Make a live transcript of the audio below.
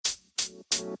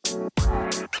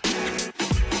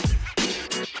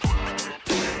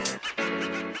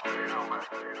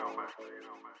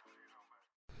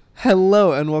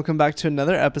Hello and welcome back to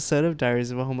another episode of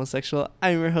Diaries of a Homosexual.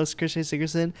 I'm your host, Krishay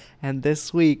Sigerson, and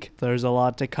this week there's a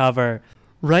lot to cover.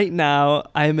 Right now,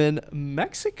 I'm in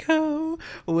Mexico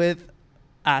with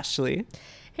Ashley.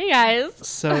 Hey guys.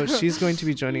 So she's going to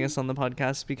be joining us on the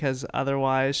podcast because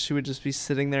otherwise she would just be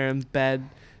sitting there in bed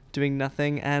doing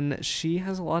nothing, and she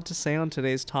has a lot to say on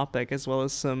today's topic, as well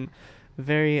as some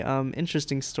very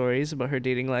interesting stories about her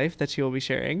dating life that she will be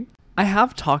sharing. I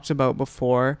have talked about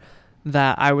before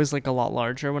that I was like a lot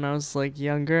larger when I was like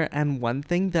younger, and one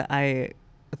thing that I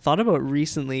thought about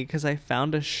recently, because I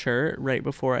found a shirt right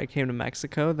before I came to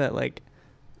Mexico that like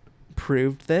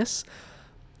proved this.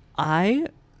 I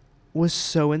was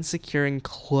so insecure in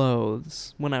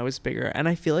clothes when I was bigger, and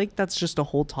I feel like that's just a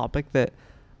whole topic that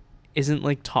isn't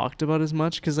like talked about as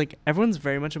much, because like everyone's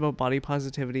very much about body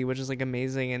positivity, which is like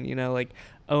amazing, and you know, like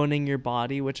owning your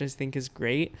body, which I think is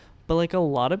great, but like a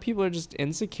lot of people are just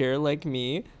insecure like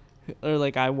me, or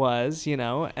like I was, you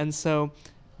know. And so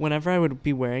whenever I would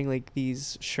be wearing like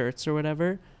these shirts or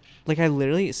whatever, like I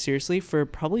literally, seriously, for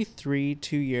probably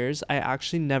 2 years I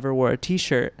actually never wore a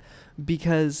t-shirt,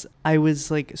 because I was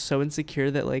like so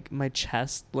insecure that like my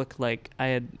chest looked like I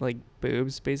had like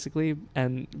boobs basically,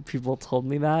 and people told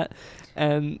me that.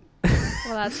 And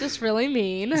Well, that's just really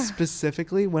mean.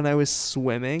 Specifically when I was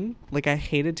swimming, like I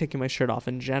hated taking my shirt off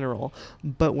in general,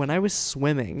 but when I was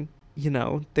swimming, you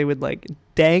know, they would like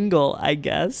dangle, I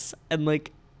guess, and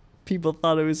like people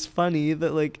thought it was funny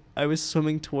that like I was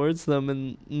swimming towards them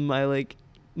and my like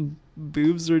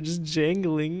boobs were just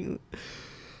jangling.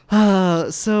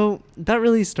 So that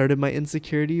really started my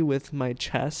insecurity with my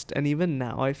chest, and even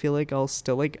now I feel like I'll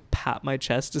still like pat my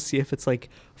chest to see if it's like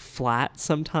flat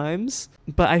sometimes.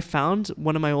 But I found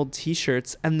one of my old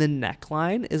t-shirts and the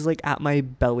neckline is like at my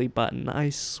belly button, I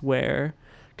swear,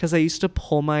 because I used to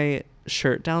pull my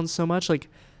shirt down so much, like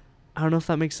I don't know if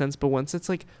that makes sense, but once it's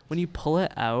like when you pull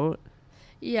it out,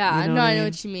 Yeah, you know no, I know mean?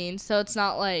 what you mean. So it's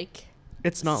not like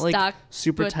It's not like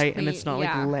super tight, and it's not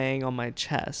like laying on my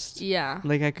chest. Yeah.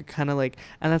 Like I could kind of like,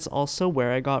 and that's also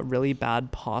where I got really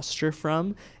bad posture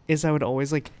from, is I would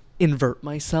always like invert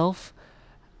myself.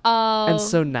 Oh. And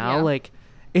so now like,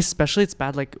 especially it's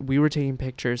bad, like we were taking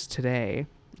pictures today,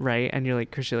 right? And you're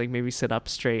like, Krishy, like maybe sit up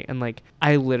straight, and like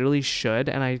I literally should,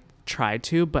 and I tried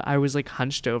to, but I was like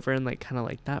hunched over and like kind of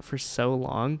like that for so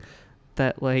long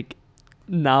that like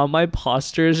now my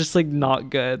posture is just like not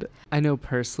good. I know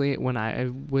personally when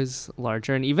I was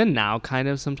larger, and even now kind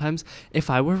of sometimes, if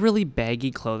I wear really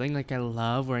baggy clothing, like I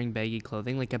love wearing baggy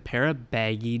clothing, like a pair of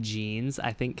baggy jeans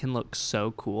I think can look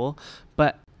so cool,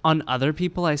 but on other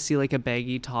people I see like a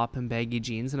baggy top and baggy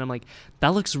jeans and I'm like, that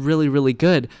looks really, really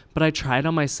good, but I try it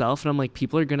on myself and I'm like,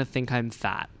 people are gonna think I'm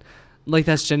fat. Like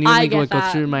that's genuinely what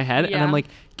goes through my head. And I'm like,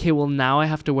 okay, well now I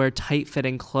have to wear tight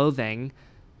fitting clothing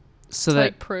so that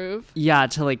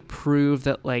like prove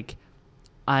that like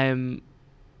I'm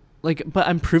like, but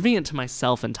I'm proving it to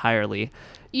myself entirely.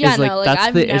 Yeah, no, like that's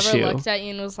I've the never issue. looked at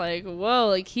you and was like, whoa,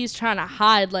 like he's trying to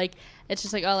hide. Like it's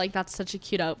just like, oh, like that's such a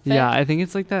cute outfit. Yeah, I think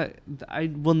it's like that.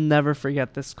 I will never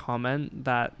forget this comment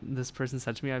that this person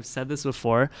said to me. I've said this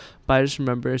before, but I just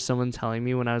remember someone telling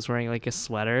me when I was wearing like a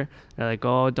sweater, they're like,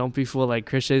 oh, don't be fooled, like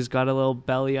Krishay's got a little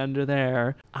belly under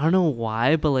there. I don't know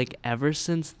why, but like ever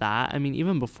since that, I mean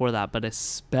even before that, but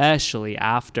especially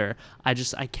after, I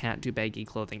can't do baggy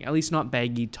clothing, at least not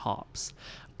baggy tops.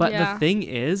 But the thing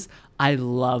is, I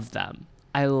love them.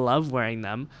 I love wearing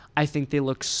them. I think they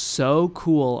look so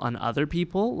cool on other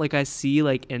people. Like I see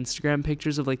like Instagram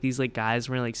pictures of like these like guys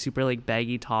wearing like super like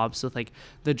baggy tops with like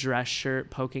the dress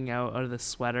shirt poking out of the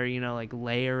sweater, you know, like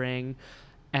layering.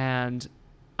 And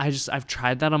I've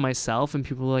tried that on myself and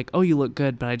people are like, oh, you look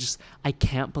good. But I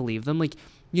can't believe them. Like,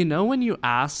 you know, when you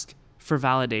ask for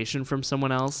validation from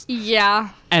someone else.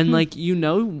 Yeah. And like, you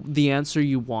know, the answer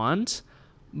you want,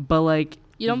 but like,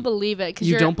 you don't believe it because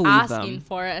you're asking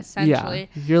for it, essentially.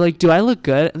 Yeah. You're like, do I look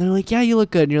good? And they're like, yeah, you look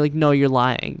good. And you're like, no, you're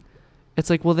lying. It's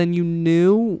like, well, then you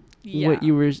knew what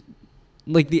you were,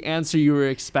 like the answer you were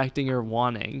expecting or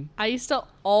wanting. I used to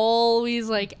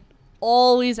always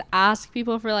ask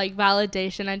people for like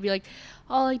validation. I'd be like,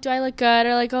 oh, like, do I look good?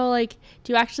 Or like, oh, like,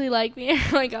 do you actually like me?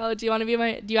 Like, oh, do you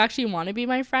actually want to be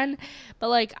my friend? But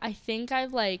like, I think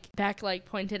I've like, Beck like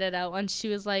pointed it out when she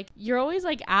was like, you're always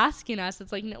like asking us.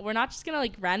 It's like, no, we're not just gonna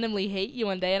like randomly hate you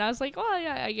one day. And I was like, oh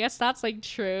yeah, I guess that's like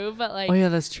true. But like, oh yeah,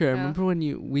 that's true. I remember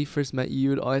when we first met, you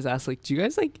would always ask like, do you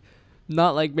guys like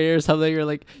not like me or something, or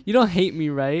like, you don't hate me,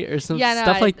 right? Or some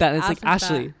stuff like that. And it's like,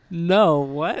 Ashley, no,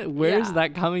 what? Where's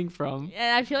that coming from?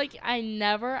 And I feel like I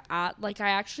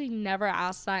actually never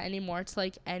ask that anymore to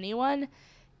like anyone.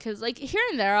 Cause like here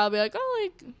and there I'll be like, oh,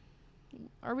 like,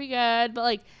 are we good? But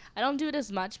like, I don't do it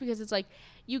as much because it's like,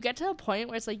 you get to a point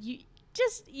where it's like,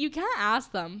 you can't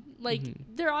ask them. Like,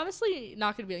 they're obviously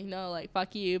not going to be like, no, like,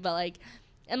 fuck you. But like,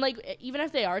 and like, even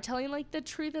if they are telling like the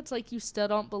truth, it's like, you still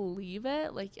don't believe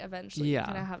it. Like, eventually you're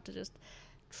going to have to just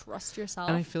trust yourself.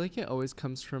 And I feel like it always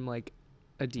comes from like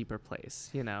a deeper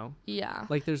place, you know? Yeah.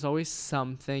 Like, there's always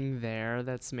something there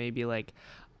that's maybe like,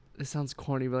 this sounds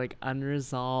corny, but like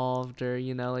unresolved, or,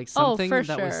 you know, like something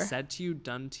that was said to you,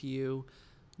 done to you,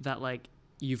 that like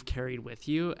you've carried with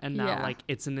you, and now like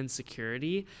it's an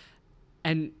insecurity,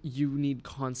 and you need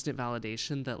constant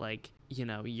validation that like, you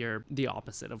know, you're the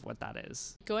opposite of what that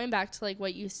is. Going back to like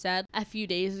what you said a few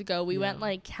days ago, we went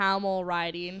like camel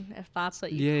riding, if that's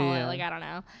what you call it. Like, I don't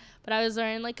know, but I was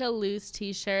wearing like a loose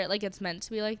t-shirt, like it's meant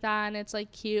to be like that, and it's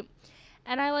like cute,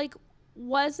 and I like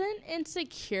wasn't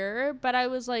insecure, but I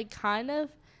was like kind of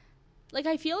like,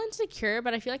 I feel insecure,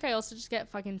 but I feel like I also just get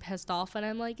fucking pissed off when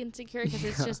I'm like insecure, because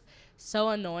it's just so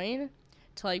annoying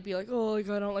to like be like, oh, like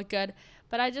I don't look good.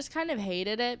 But I just kind of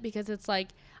hated it, because it's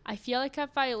like, I feel like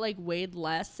if I like weighed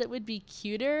less, it would be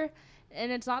cuter.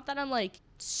 And it's not that I'm like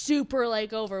super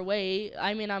like overweight.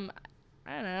 I mean, I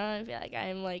don't know, I feel like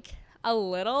I'm like a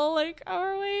little like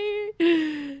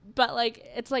overweight, but like,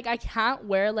 it's like I can't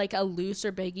wear like a loose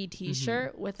or baggy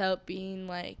t-shirt without being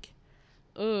like,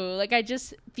 ooh, like I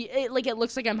just feel it, like it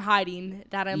looks like I'm hiding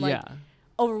that I'm like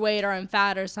overweight or I'm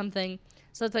fat or something.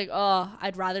 So it's like, oh,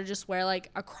 I'd rather just wear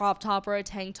like a crop top or a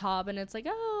tank top, and it's like,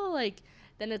 oh, like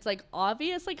then it's like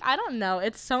obvious. Like, I don't know,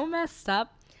 it's so messed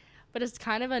up. But it's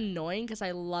kind of annoying, because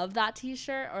I love that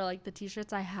t-shirt, or like the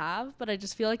t-shirts I have, but I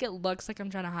just feel like it looks like I'm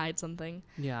trying to hide something.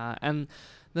 Yeah, and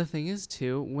the thing is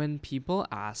too, when people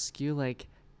ask you like,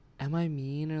 am I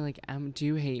mean, or like, do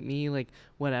you hate me, like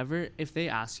whatever, if they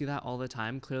ask you that all the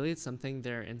time, clearly it's something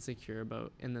they're insecure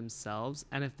about in themselves.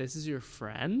 And if this is your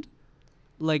friend,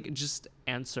 like, just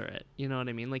answer it. You know what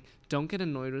I mean? Like, don't get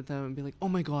annoyed with them and be like, oh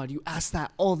my God, you ask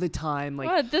that all the time. Like,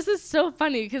 what? This is so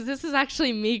funny, because this is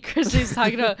actually me Chris is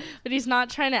talking about, but he's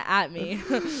not trying to at me.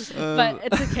 But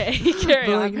it's okay. Carry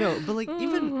but on. like, no, but like,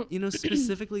 even, you know,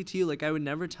 specifically to you, like, I would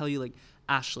never tell you like,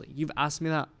 Ashley, you've asked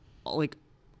me that like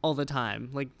all the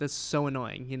time. Like, that's so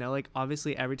annoying, you know? Like,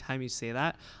 obviously every time you say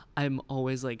that, I'm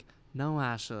always like, no,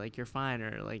 Ashley, like, you're fine,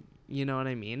 or like, you know what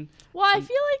I mean? Well, I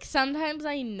feel like sometimes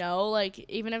I know, like,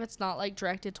 even if it's not like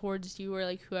directed towards you or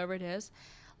like whoever it is,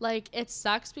 like, it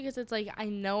sucks, because it's like, I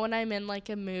know when I'm in like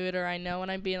a mood, or I know when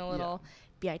I'm being a little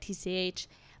bitch,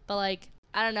 but like,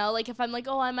 I don't know, like, if I'm like,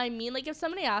 oh, am I mean? Like, if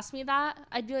somebody asked me that,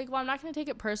 I'd be like, well, I'm not going to take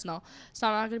it personal. So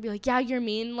I'm not going to be like, yeah, you're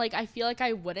mean. Like, I feel like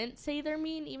I wouldn't say they're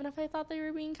mean, even if I thought they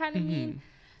were being kind of mean.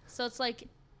 So it's like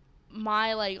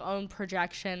my like own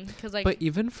projection, because like, but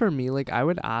even for me, like, I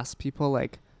would ask people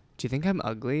like, do you think I'm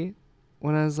ugly?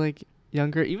 When I was like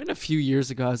younger, even a few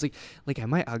years ago, I was like,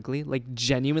 am I ugly? Like,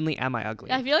 genuinely, am I ugly?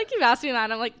 I feel like you've asked me that,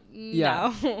 and I'm like,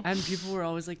 no. And people were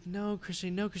always like, no,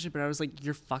 Christian. But I was like,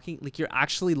 you're fucking, like, you're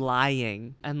actually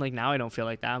lying. And like, now I don't feel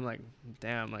like that. I'm like,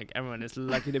 damn, like, everyone is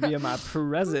lucky to be in my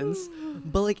presence.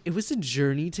 But like, it was a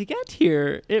journey to get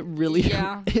here. It really,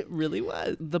 it really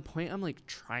was. The point I'm like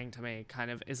trying to make kind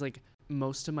of is like,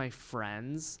 most of my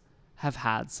friends have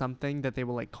had something that they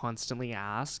will like constantly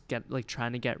ask,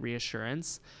 trying to get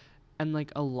reassurance. And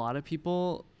like, a lot of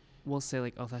people will say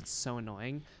like, oh, that's so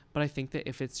annoying. But I think that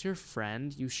if it's your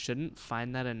friend, you shouldn't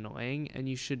find that annoying, and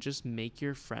you should just make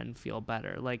your friend feel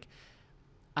better. Like,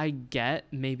 I get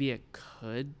maybe it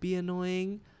could be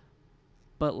annoying,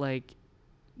 but like,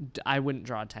 I wouldn't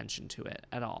draw attention to it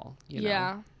at all. You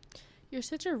know? You're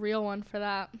such a real one for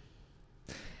that.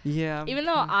 Yeah. Even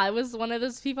though I was one of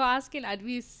those people asking,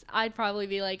 I'd probably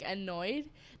be like annoyed,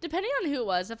 depending on who it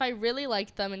was. If I really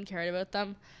liked them and cared about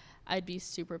them, I'd be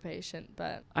super patient.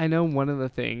 But I know one of the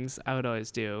things I would always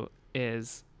do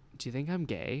is, do you think I'm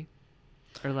gay?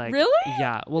 Or like, really?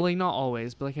 Yeah. Well, like, not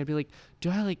always, but like, I'd be like,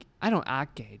 I don't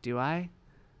act gay, do I?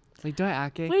 Like, do I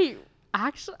act gay? Wait,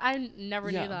 actually, I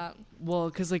never knew that. Well,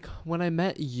 because like, when I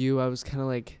met you, I was kind of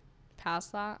like,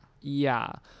 past that?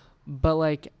 Yeah. But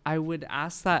like, I would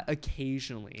ask that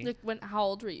occasionally. Like, how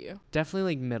old were you?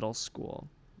 Definitely like middle school.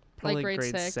 Probably like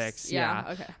grade six. Yeah.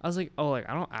 Okay. I was like, oh, like,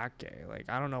 I don't act gay. Like,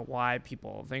 I don't know why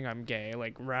people think I'm gay.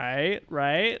 Like, right?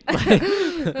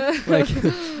 Like,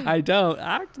 I don't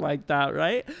act like that,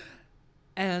 right?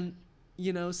 And,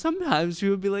 you know, sometimes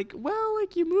you would be like, well,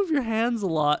 like, you move your hands a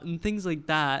lot and things like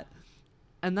that.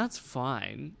 And that's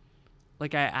fine.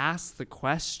 Like, I asked the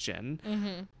question,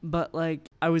 Mm-hmm. but like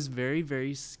I was very,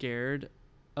 very scared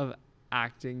of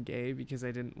acting gay because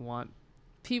I didn't want.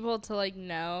 People to like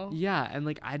know. Yeah, and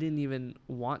like I didn't even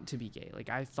want to be gay. Like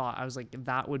I thought, I was like,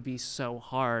 that would be so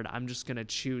hard. I'm just gonna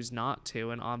choose not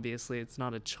to, and obviously it's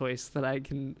not a choice that I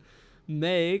can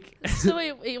make. So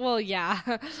well, yeah.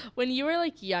 When you were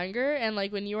like younger and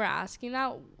like when you were asking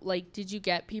that, like, did you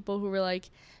get people who were like,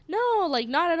 no, like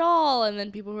not at all, and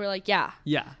then people who were like, yeah,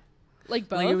 Yeah. like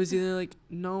both? Like it was either like,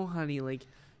 no, honey, like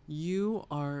you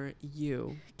are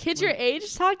you. Kids Like, your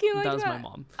age talking like that that? was my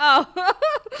mom. Oh.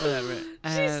 Whatever. She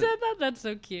And- said that. That's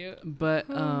so cute. But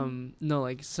no,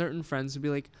 like certain friends would be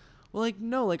like, well, like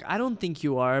no, like I don't think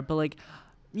you are, but like,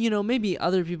 you know, maybe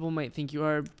other people might think you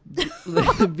are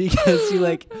because you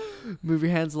like move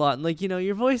your hands a lot, and like, you know,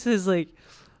 your voice is like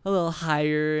a little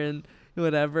higher and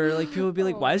whatever. Like people would be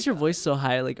like, Oh why my is your God. voice so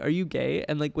high? Like, are you gay?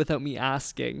 And like without me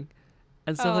asking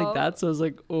and stuff like Oh. that. So I was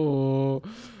like, oh.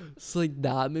 So like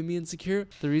that made me insecure.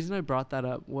 The reason I brought that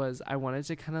up was I wanted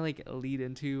to kind of like lead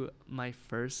into my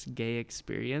first gay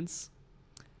experience.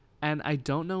 And I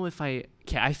don't know if I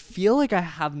feel like I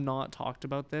have not talked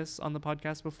about this on the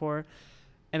podcast before.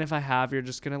 And if I have, you're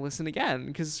just going to listen again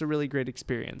because it's a really great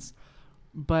experience.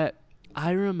 But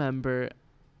I remember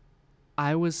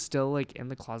I was still like in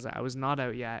the closet. I was not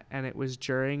out yet. And it was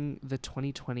during the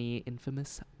 2020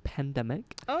 infamous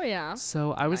pandemic. Oh yeah.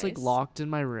 So I was like Nice. locked in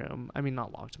my room. I mean,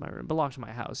 not locked in my room, but locked in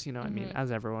my house, you know what I mean, Mhm.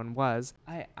 as everyone was.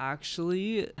 I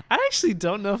actually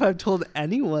don't know if I've told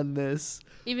anyone this.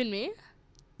 Even me?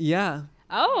 Yeah.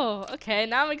 Oh, okay.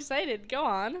 Now I'm excited. Go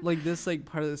on. Like this like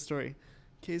part of the story.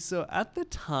 Okay, so at the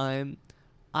time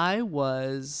I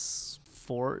was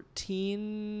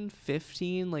 14,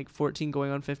 15, like 14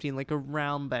 going on 15, like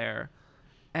around there.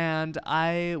 And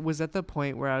I was at the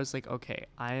point where I was like, okay,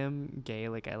 I am gay,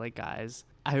 like I like guys.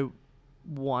 I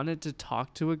wanted to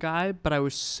talk to a guy, but I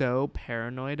was so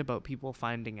paranoid about people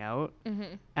finding out.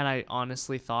 Mm-hmm. And I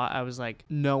honestly thought, I was like,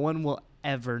 no one will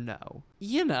ever know.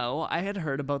 You know, I had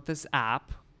heard about this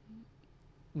app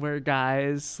where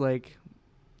guys like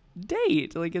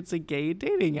date, like it's a gay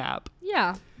dating app.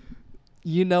 Yeah.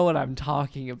 You know what I'm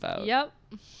talking about. Yep.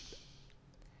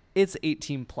 It's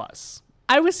 18 plus.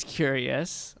 I was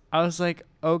curious. I was like,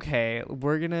 okay,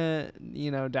 we're gonna,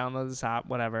 you know, download this app,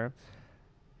 whatever.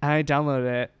 And I download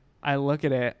it. I look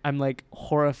at it. I'm like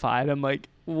horrified. I'm like,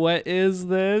 what is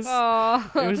this?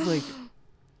 Oh. It was like,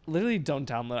 literally don't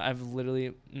download it. I've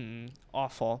literally,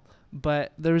 awful.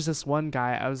 But there was this one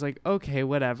guy. I was like, okay,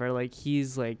 whatever. Like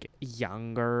he's like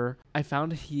younger. I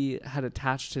found he had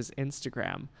attached his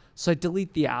Instagram. So I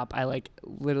delete the app. I like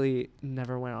literally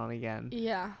never went on again.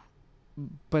 Yeah.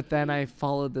 But then I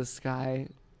followed this guy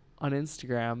on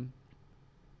Instagram,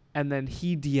 and then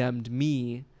he DM'd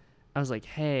me. I was like,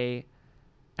 hey.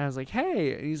 And I was like,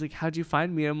 hey. And he's like, how'd you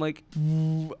find me? I'm like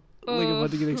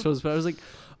about to get exposed. But I was like,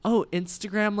 oh,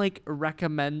 Instagram like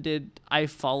recommended I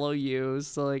follow you.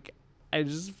 So like I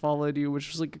just followed you, which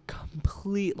was like a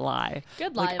complete lie.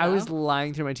 Good lie, Like I was though.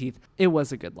 lying through my teeth. It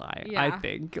was a good lie, I Yeah.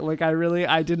 think. Like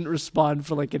I didn't respond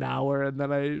for like an hour, and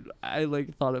then I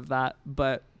like thought of that.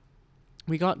 But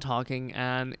we got talking,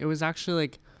 and it was actually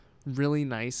like really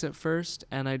nice at first,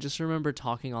 and I just remember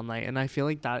talking all night, and I feel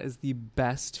like that is the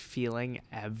best feeling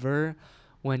ever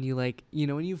when you like, you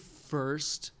know, when you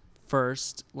first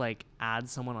like add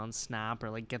someone on Snap or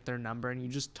like get their number and you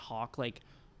just talk like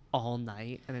all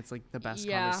night, and it's like the best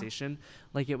Yeah. conversation.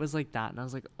 Like it was like that, and I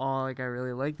was like, oh, like I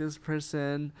really like this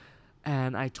person.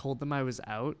 And I told them I was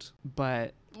out,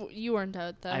 but You weren't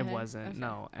out though. I hey? wasn't, Okay.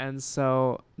 no. And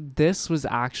so this was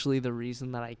actually the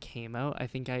reason that I came out. I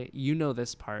think you know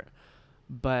this part,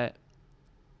 but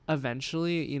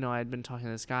eventually, you know, I'd been talking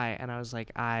to this guy, and I was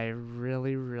like, I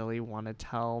really, really want to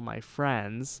tell my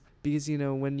friends, because, you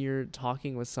know, when you're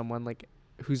talking with someone like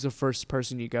who's the first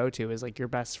person you go to is like your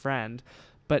best friend,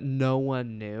 but no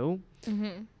one knew.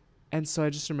 Mm-hmm. And so I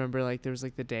just remember like there was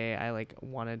like the day I like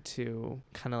wanted to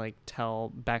kind of like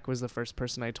tell. Beck was the first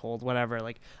person I told, whatever.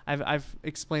 Like I've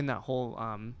explained that whole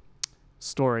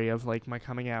story of like my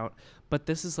coming out, but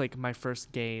this is like my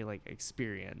first gay like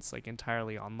experience, like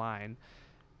entirely online.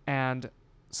 And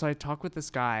so I talked with this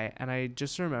guy, and I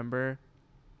just remember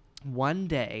one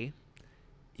day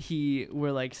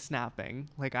we're like snapping.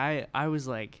 Like I was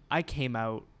like, I came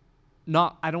out,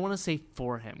 not, I don't want to say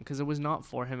for him, because it was not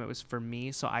for him, it was for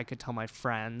me, so I could tell my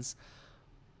friends.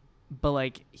 But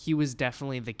like he was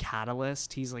definitely the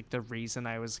catalyst. He's like the reason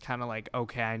I was kind of like,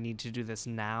 okay, I need to do this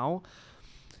now.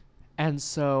 And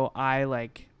so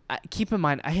keep in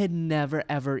mind, I had never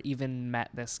ever even met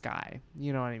this guy,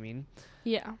 you know what I mean?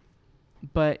 Yeah.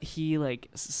 But he like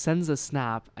sends a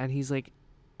snap, and he's like,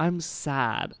 I'm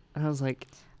sad. And I was like,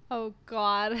 Oh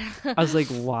God.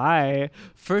 why?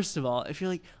 First of all, if you're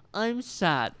like, I'm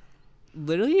sad,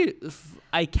 literally,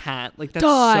 I can't. Like, that's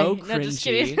Die. so No, just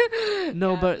kidding. cringy.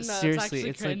 No, Yeah, but no, seriously,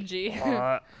 it's it's actually like,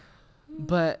 cringy.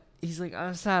 but he's like,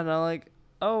 I'm sad. And I'm like,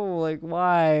 oh, like,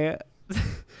 why?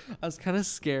 I was kind of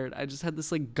scared. I just had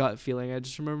this like gut feeling. I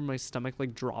just remember my stomach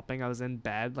like dropping. I was in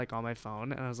bed like on my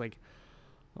phone, and I was like,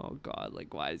 oh God,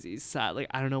 like, why is he sad? Like,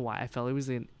 I don't know why. I felt it was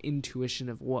an intuition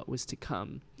of what was to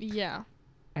come. Yeah.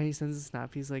 And he sends a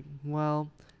snap. He's like, well,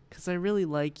 because I really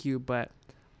like you, but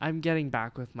I'm getting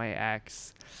back with my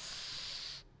ex.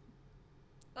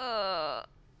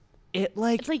 It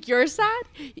like, It's like you're sad.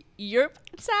 You're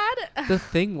sad. the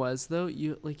thing was though,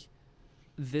 you like,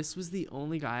 this was the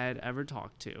only guy I'd ever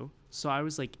talked to, so I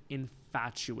was like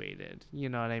infatuated. You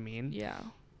know what I mean? Yeah.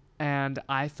 And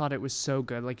I thought it was so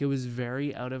good. Like, it was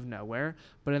very out of nowhere.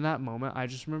 But in that moment, I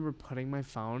just remember putting my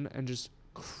phone and just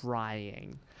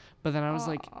crying. But then I was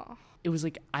like, it was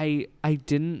like, I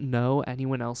didn't know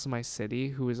anyone else in my city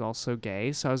who was also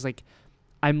gay. So I was like,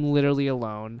 I'm literally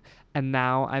alone. And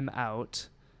now I'm out.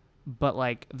 But,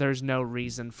 like, there's no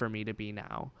reason for me to be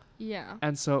now. Yeah.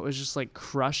 And so it was just, like,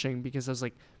 crushing because I was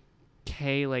like,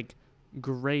 okay, like,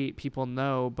 great, people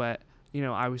know, but... You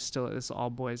know, I was still at this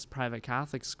all-boys private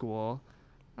Catholic school.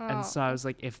 And so I was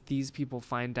like, if these people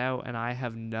find out and I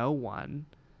have no one,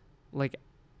 like,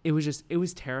 it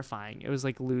was terrifying. It was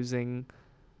like losing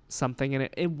something. And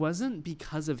it wasn't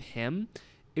because of him.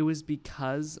 It was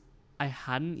because I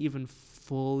hadn't even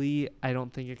fully, I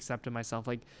don't think, accepted myself.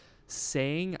 Like,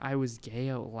 saying I was gay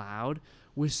out loud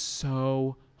was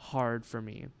so hard for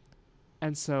me.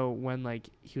 And so when, like,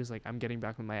 he was like, I'm getting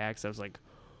back with my ex, I was like,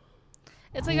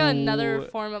 it's like another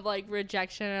form of like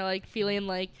rejection or like feeling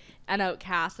like an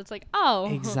outcast. It's like, oh.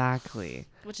 Exactly.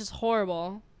 Which is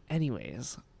horrible.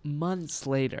 Anyways, months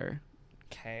later,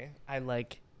 okay, I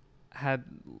like had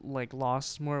like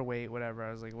lost more weight, whatever.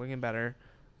 I was like looking better.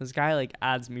 This guy like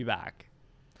adds me back.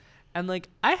 And like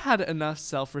I had enough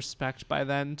self-respect by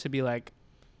then to be like,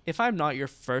 if I'm not your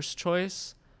first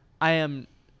choice, I am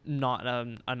not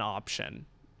an option.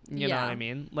 You know what I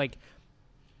mean? Like,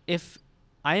 if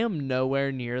I am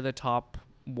nowhere near the top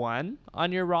 1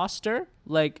 on your roster,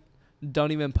 like,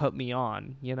 don't even put me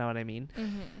on. You know what I mean?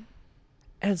 Mm-hmm.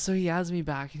 And so he adds me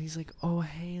back and he's like, oh,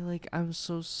 hey, like, I'm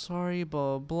so sorry,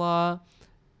 blah, blah.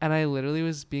 And I literally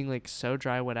was being like so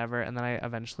dry, whatever. And then I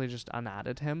eventually just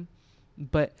unadded him.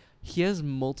 But he has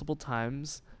multiple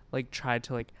times like tried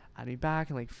to like add me back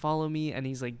and like follow me. And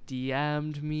he's like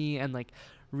DM'd me and like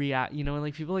react, you know, and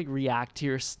like people like react to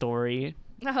your story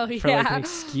for like an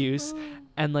excuse.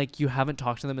 And like you haven't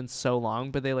talked to them in so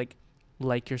long, but they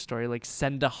like your story, like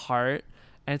send a heart.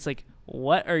 And it's like,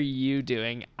 what are you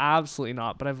doing? Absolutely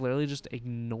not. But I've literally just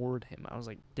ignored him. I was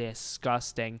like,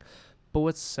 disgusting. But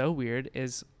what's so weird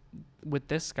is with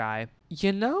this guy,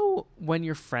 you know, when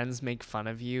your friends make fun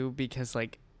of you because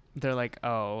like they're like,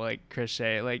 oh, like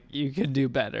Krishay, like you can do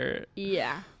better.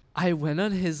 Yeah. I went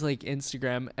on his like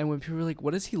Instagram, and when people were like,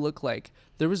 what does he look like?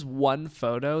 There was one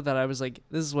photo that I was like,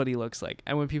 this is what he looks like.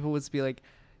 And when people would be like,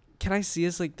 can I see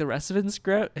his like the rest of his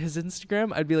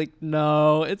Instagram? I'd be like,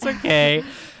 no, it's okay.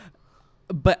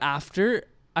 But after,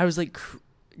 I was like,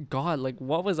 God, like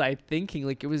what was I thinking?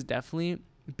 Like it was definitely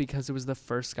because it was the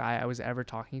first guy I was ever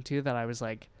talking to that I was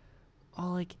like,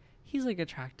 oh, like he's like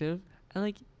attractive, and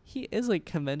like he is like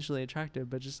conventionally attractive,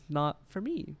 but just not for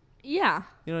me. Yeah.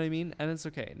 You know what I mean? And it's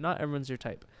okay. Not everyone's your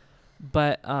type.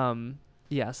 But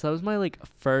yeah, so that was my like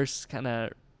first kind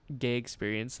of gay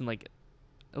experience, and like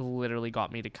literally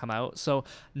got me to come out. So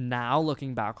now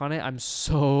looking back on it, I'm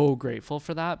so grateful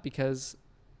for that, because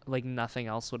like nothing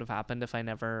else would have happened if I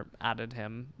never added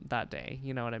him that day.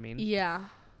 You know what I mean? Yeah.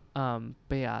 But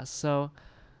yeah, so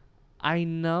I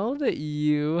know that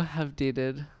you have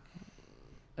dated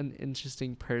an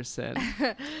interesting person.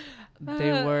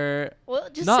 They were... Well,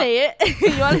 just say it.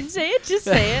 You want to say it? Just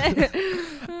say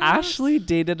it. Ashley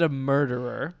dated a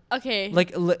murderer. Okay.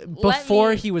 Like,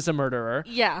 before he was a murderer.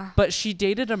 Yeah. But she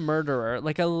dated a murderer.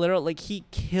 Like, a literal... Like, he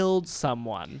killed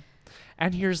someone.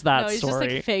 And here's that he's story.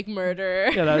 Just like fake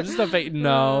murder. You know, just a fake...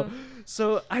 No.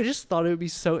 So, I just thought it would be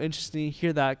so interesting to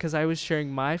hear that, because I was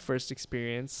sharing my first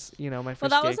experience. You know, my first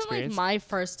gay experience. Well, that wasn't like my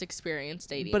first experience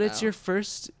dating, But it's your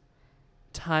first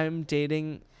time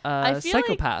dating a feel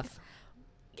psychopath.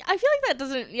 I feel like that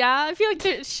doesn't... Yeah, I feel like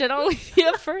there should only be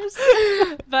a first.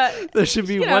 But there should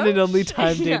be one and only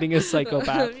time dating a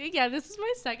psychopath. Yeah, this is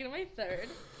my second and my third.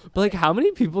 But, like, how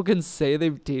many people can say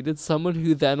they've dated someone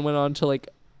who then went on to, like,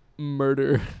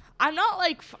 murder? I'm not,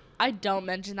 like... I don't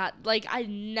mention that. Like, I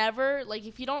never... Like,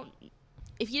 if you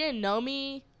didn't know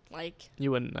me, Like,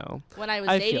 You wouldn't know. when I was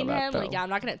I feel dating that, him, though. like, yeah, I'm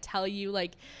not gonna tell you,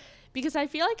 like, because I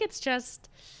feel like it's just,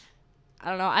 I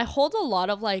don't know, I hold a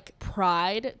lot of like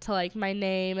pride to like my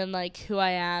name and like who I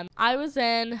am. It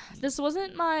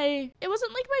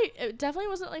definitely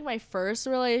wasn't like my first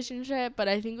relationship, but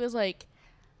I think it was like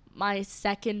my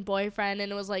second boyfriend,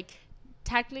 and it was like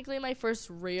technically my first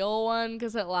real one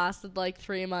because it lasted like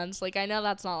 3 months. Like, I know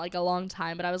that's not like a long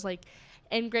time, but I was like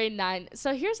in grade 9.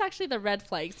 So here's actually the red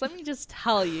flags. Let me just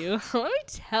tell you.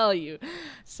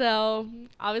 So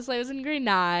obviously I was in grade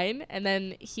 9, and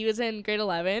then he was in grade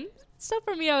 11. So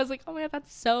for me, I was like, oh my God,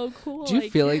 that's so cool. Do you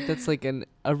feel like that's like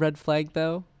a red flag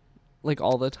though? Like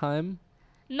all the time?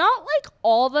 Not like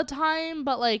all the time,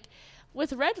 but like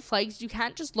with red flags, you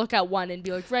can't just look at one and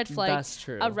be like, red flag. That's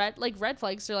true. Red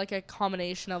flags are like a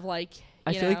combination of like,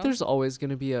 I feel like there's always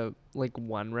going to be a like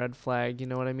one red flag, you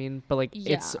know what I mean? But like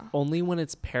it's only when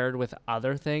it's paired with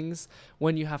other things,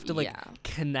 when you have to like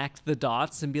connect the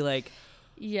dots and be like,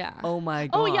 oh my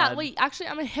God. Oh yeah, wait, actually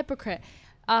I'm a hypocrite.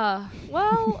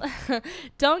 Well,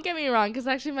 don't get me wrong, because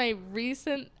actually my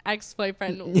recent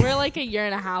ex-boyfriend, we're like a year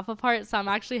and a half apart, so I'm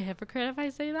actually a hypocrite if I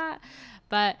say that.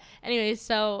 But anyway,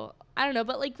 so I don't know,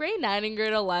 but like grade 9 and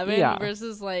grade 11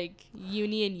 versus like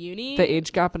uni. The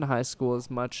age gap in high school is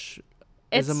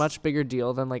a much bigger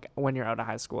deal than like when you're out of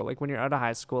high school. Like when you're out of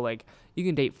high school, like you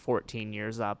can date 14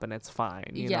 years up and it's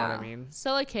fine. You know what I mean?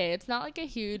 So like, hey, it's not like a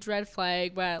huge red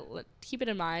flag, but keep it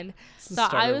in mind. So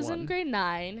I was in grade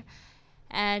 9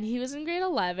 and he was in grade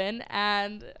 11,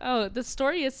 and the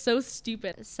story is so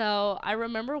stupid. So I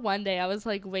remember one day I was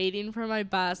like waiting for my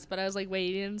bus, but I was like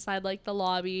waiting inside like the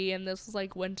lobby, and this was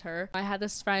like winter. I had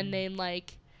this friend named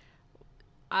like,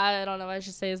 I don't know if I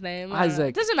should say his name.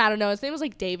 Isaac. It doesn't matter. No, his name was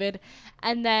like David.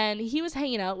 And then he was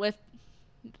hanging out with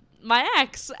my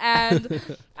ex,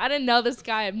 and I didn't know this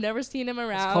guy. I've never seen him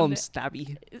around. Let's call him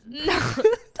Stabby. No,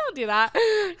 don't do that,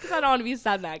 because I don't want to be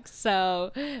stabbed next.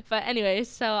 So, but anyway,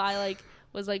 so I like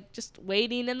was like just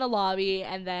waiting in the lobby,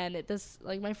 and then this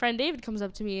like my friend David comes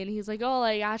up to me, and he's like, oh,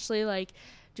 like Ashley, like,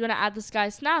 do you want to add this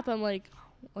guy's Snap? I'm like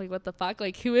what the fuck,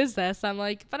 like who is this? I'm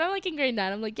like, but I'm like in grade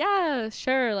 9. I'm like, yeah,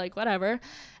 sure, like whatever.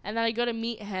 And then I go to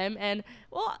meet him, and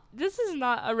well, this is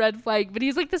not a red flag, but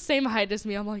he's like the same height as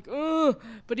me. I'm like, ugh.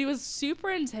 But he was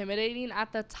super intimidating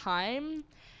at the time,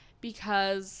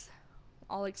 because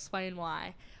I'll explain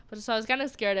why. But so I was kind of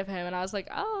scared of him, and I was like,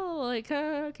 oh, like,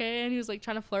 okay. And he was like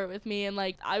trying to flirt with me, and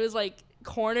like I was like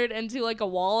cornered into like a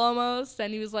wall almost,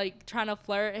 and he was like trying to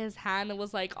flirt. His hand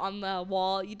was like on the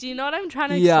wall. Do you know what I'm trying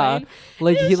to explain?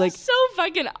 Like he like so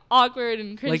fucking awkward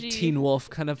and cringy, like Teen Wolf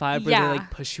kind of vibe, where they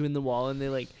like push you in the wall, and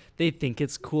they think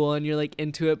it's cool, and you're like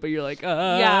into it, but you're like, get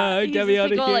me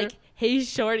out of here. Like, hey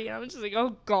shorty, and I'm just like,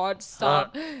 oh God,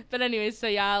 stop. But anyway, so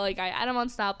yeah, like I add him on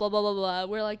Snap, blah blah blah blah.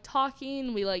 We're like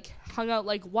talking, we like hung out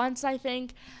like once, I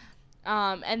think.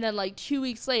 And then like 2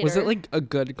 weeks later, was it like a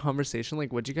good conversation?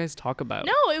 Like, what'd you guys talk about?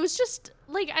 No, it was just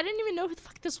like I didn't even know who the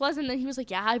fuck this was, and then he was like,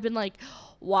 yeah, I've been like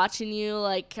watching you,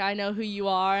 like I know who you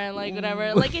are, and like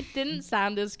whatever. Like it didn't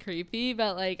sound as creepy,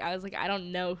 but like I was like, I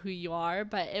don't know who you are,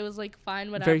 but it was like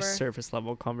fine, whatever. Very surface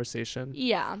level conversation.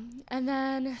 Yeah. And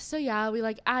then so yeah, we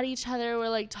like at each other, we're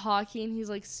like talking, he's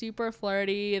like super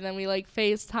flirty, and then we like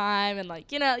FaceTime, and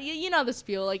like you know the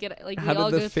spiel, like it like how we all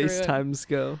did go the through FaceTimes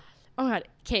go? Oh my God,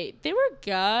 Kate, they were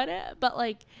good, but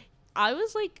like I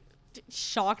was like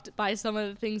shocked by some of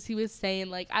the things he was saying.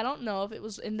 Like I don't know if it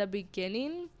was in the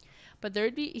beginning, but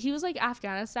he was like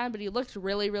Afghanistan, but he looked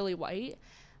really really white,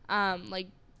 like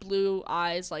blue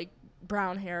eyes, like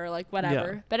brown hair, like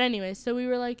whatever. Yeah. But anyway, so we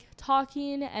were like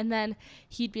talking, and then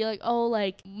he'd be like, oh,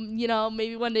 like, you know,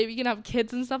 maybe one day we can have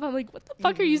kids and stuff. I'm like, what the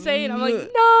fuck are you saying? I'm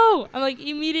like, no. I'm like,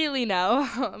 immediately no.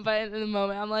 But in the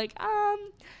moment I'm like,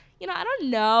 you know, I don't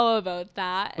know about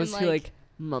that. Was he like,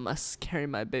 Mama, carry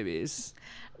my babies?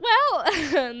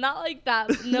 Well, not like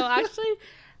that. No, actually,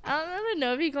 I don't ever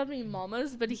know if he called me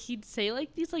mamas, but he'd say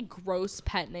like these like gross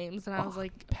pet names, and I was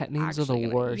like, pet names are the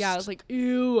worst. Yeah, I was like,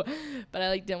 ew, but I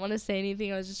like didn't want to say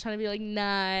anything. I was just trying to be like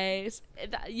nice.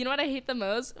 You know what I hate the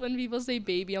most? When people say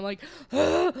baby, I'm like,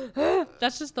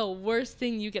 that's just the worst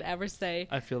thing you could ever say.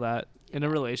 I feel that. In a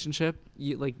relationship,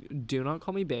 you like, do not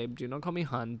call me babe, do not call me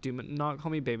hun, do not call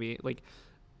me baby. Like,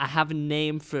 I have a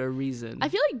name for a reason. I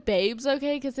feel like babe's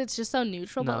okay because it's just so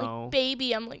neutral, but like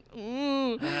baby, I'm like,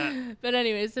 But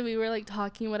anyway, so we were like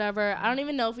talking, whatever. I don't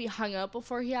even know if we hung up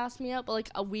before he asked me out, but like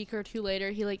a week or two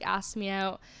later, he like asked me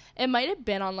out. It might have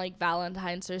been on like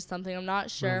Valentine's or something, I'm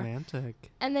not sure.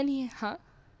 Romantic. And then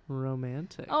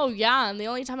Romantic. Oh yeah, and the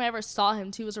only time I ever saw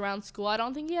him too was around school. I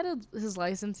don't think he had his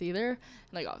license either.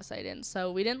 Like obviously I didn't,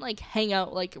 so we didn't like hang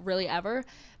out like really ever.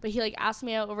 But he like asked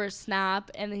me out over Snap,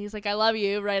 and then he's like, "I love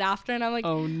you" right after, and I'm like,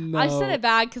 Oh no. I said it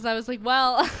back because I was like,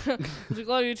 well, I was like,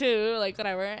 love you too, like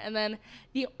whatever. And then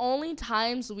the only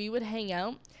times we would hang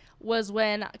out was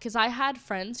when, because I had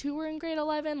friends who were in grade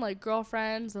 11, like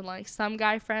girlfriends and like some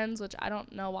guy friends, which I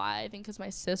don't know why. I think it's my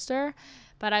sister.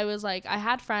 But I was like, I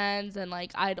had friends, and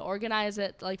like I'd organize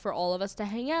it like for all of us to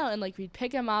hang out, and like we'd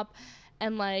pick him up,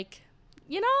 and like,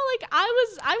 you know, like I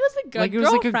was a good like it was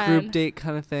girlfriend. like a group date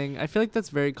kind of thing. I feel like that's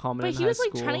very common. But in he was high like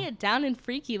school. trying to get down and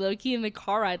freaky, low key in the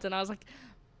car rides, and I was like,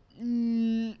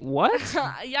 what?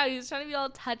 Yeah, he was trying to be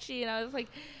all touchy, and I was like,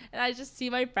 and I just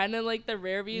see my friend in like the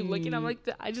rear view looking. I'm like,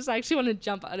 I just actually want to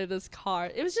jump out of this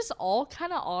car. It was just all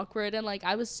kind of awkward, and like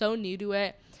I was so new to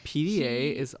it.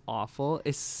 PDA is awful,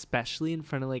 especially in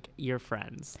front of like your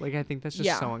friends. Like I think that's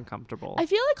just so uncomfortable. I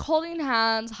feel like holding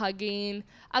hands, hugging,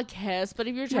 a kiss, but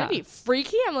if you're trying to be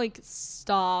freaky, I'm like,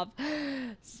 stop.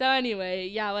 So anyway,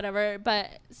 yeah, whatever.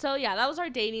 But so yeah, that was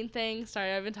our dating thing.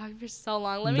 Sorry, I've been talking for so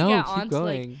long. Let me get on to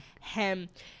like him.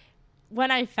 When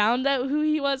I found out who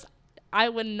he was, I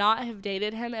would not have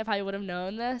dated him if I would have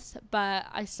known this, but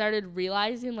I started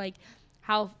realizing like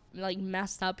how like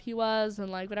messed up he was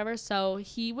and like whatever. So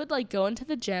he would like go into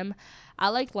the gym at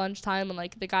like lunchtime when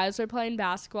like the guys were playing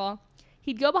basketball.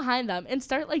 He'd go behind them and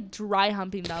start like dry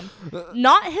humping them.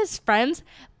 Not his friends.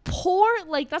 Poor,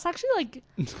 like that's actually like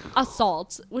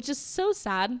assault, which is so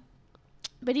sad.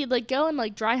 But he'd like go and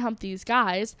like dry hump these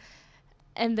guys,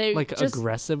 and they like just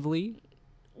aggressively.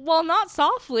 Well, not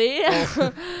softly.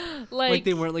 like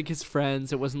they weren't like his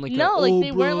friends. It wasn't like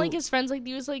they weren't like his friends. Like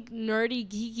these like nerdy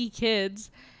geeky kids,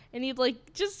 and he'd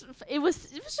like just it was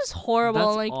just horrible.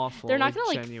 That's like awful. They're not like, gonna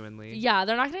like genuinely. Yeah,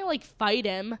 they're not gonna like fight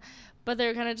him, but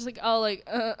they're kind of just like, oh, like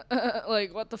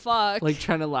like what the fuck, like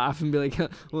trying to laugh and be like,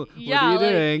 well, yeah, what are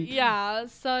you doing? Yeah,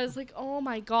 so I was like, oh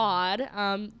my god,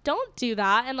 don't do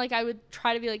that. And like I would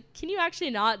try to be like, can you actually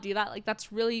not do that? Like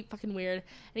that's really fucking weird.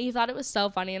 And he thought it was so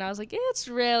funny, and I was like, it's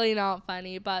really not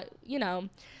funny, but you know.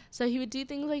 So he would do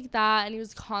things like that, and he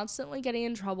was constantly getting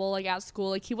in trouble like at school.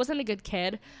 Like he wasn't a good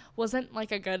kid, wasn't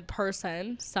like a good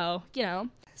person, so you know.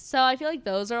 So I feel like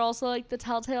those are also like the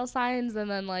telltale signs. And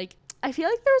then like I feel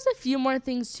like there was a few more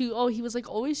things too. Oh, he was like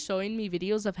always showing me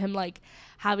videos of him like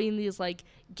having these like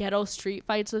ghetto street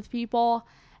fights with people,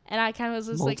 and I kind of was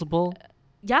just multiple. Like,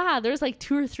 yeah, there's like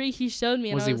 2 or 3 he showed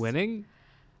me. And was he winning?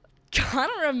 I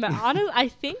don't remember. Honestly, I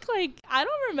think like I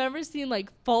don't remember seeing like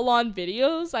full on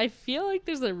videos. I feel like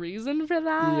there's a reason for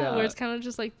that, where it's kind of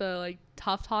just like the like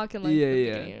tough talk and like the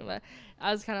beginning. But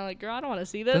I was kind of like, girl, I don't want to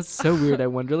see this. That's so weird. I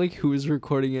wonder like who was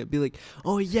recording it. Be like,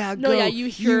 oh yeah, go. No, yeah, you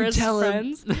hear his tell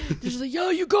friends. They're just like, yo,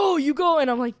 you go,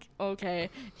 and I'm like, okay.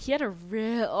 He had a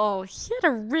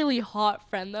really hot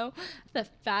friend though, the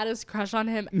fattest crush on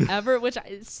him ever, which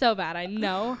is so bad, I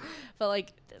know, but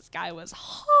like this guy was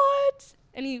hot.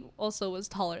 And he also was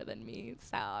taller than me.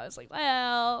 So I was like,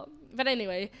 well. But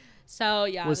anyway, so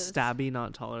yeah. Was Stabby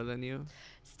not taller than you?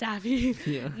 Stabby?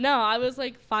 Yeah. No, I was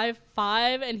like 5'5",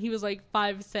 and he was like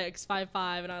 5'6",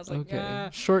 5'5", and I was like, okay.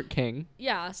 Short king.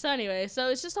 Yeah, so anyway, so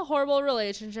it's just a horrible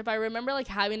relationship. I remember like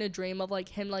having a dream of like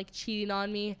him like cheating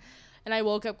on me. And I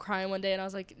woke up crying one day, and I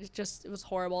was like, it was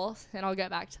horrible. And I'll get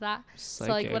back to that. Psychic.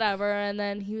 So, like, whatever. And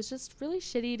then he was just really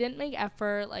shitty, didn't make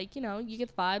effort. Like, you know, you get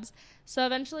the vibes. So,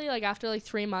 eventually, like, after, like,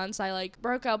 3 months, I, like,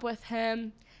 broke up with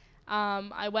him.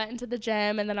 I went into the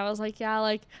gym, and then I was like, yeah,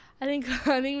 like, I think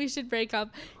we should break up.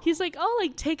 He's like, oh,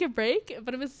 like, take a break.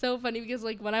 But it was so funny because,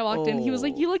 like, when I walked in, he was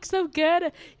like, you look so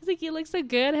good. He's like, you look so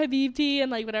good, Habibti, and,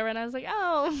 like, whatever. And I was like,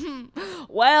 oh,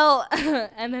 well.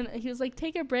 And then he was like,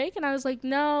 take a break. And I was like,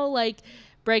 no, like,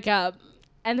 break up.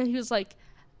 And then he was like,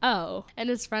 oh. And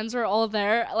his friends were all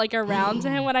there, like, around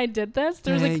him when I did this.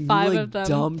 There was, like, 5 of them.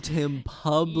 Dumped him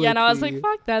publicly. Yeah, and I was like,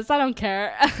 fuck this. I don't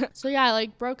care. So, yeah, I,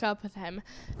 like, broke up with him.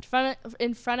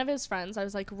 In front of his friends, I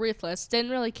was, like, ruthless.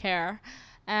 Didn't really care.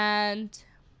 And,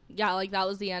 yeah, like, that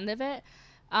was the end of it.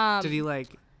 Did he, like,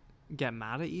 get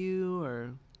mad at you, or?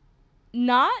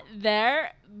 Not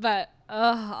there, but,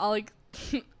 I'll, like...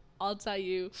 I'll tell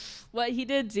you what he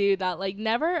did do that like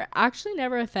never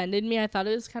offended me. I thought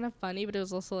it was kind of funny, but it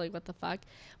was also like, what the fuck.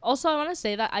 Also, I want to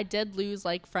say that I did lose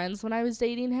like friends when I was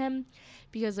dating him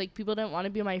because like people didn't want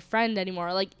to be my friend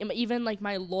anymore. Like even like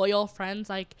my loyal friends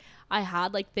like I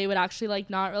had, like they would actually like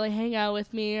not really hang out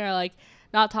with me or like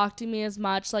not talk to me as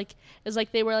much. Like it's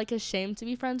like they were like ashamed to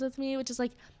be friends with me, which is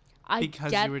like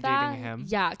because get you were that. dating him.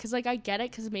 Yeah, because like I get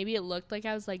it, because maybe it looked like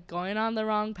I was like going on the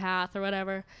wrong path or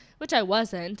whatever, which I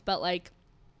wasn't, but like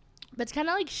But it's kind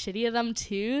of like shitty of them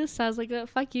too. So I was like,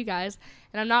 fuck you guys.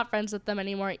 And I'm not friends with them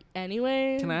anymore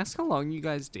anyway. Can I ask how long you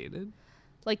guys dated?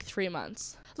 Like 3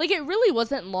 months. Like it really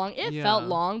wasn't long. It felt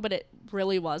long, but it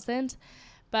really wasn't.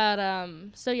 But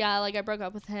so yeah, like I broke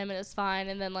up with him and it's fine.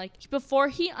 And then like before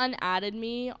he unadded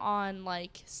me on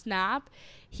like Snap,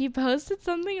 he posted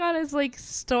something on his like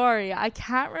story. I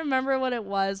can't remember what it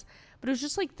was, but it was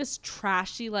just like this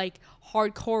trashy like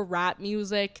hardcore rap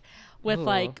music with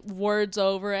like words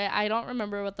over it. I don't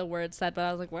remember what the words said, but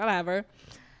I was like, whatever.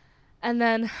 And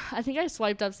then I think I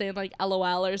swiped up saying like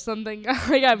LOL or something.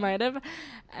 Like I might have.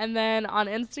 And then on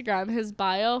Instagram, his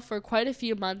bio for quite a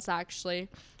few months actually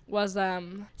was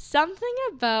something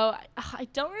about, I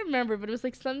don't remember, but it was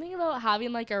like something about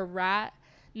having like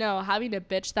having a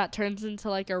bitch that turns into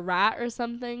like a rat or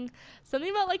something.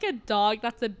 Something about like a dog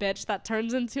that's a bitch that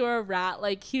turns into a rat.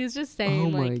 Like he was just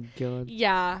saying like, my God.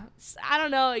 Yeah, I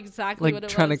don't know exactly what it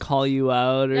was. Like trying to call you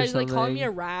out or he's something. like calling me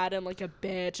a rat and like a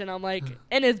bitch, and I'm like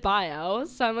in his bio.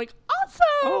 So I'm like, awesome.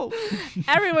 Oh.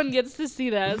 Everyone gets to see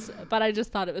this, but I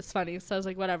just thought it was funny. So I was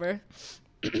like, whatever.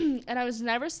 And I was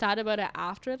never sad about it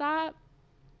after that.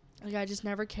 Like I just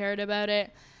never cared about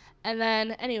it. And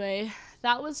then anyway,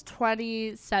 that was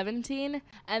 2017.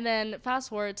 And then fast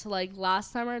forward to like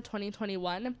last summer,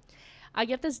 2021, I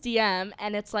get this DM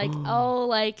and it's like, oh,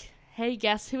 like, hey,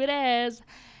 guess who it is?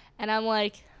 And I'm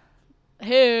like,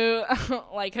 who?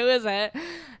 Like, who is it?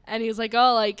 And he's like,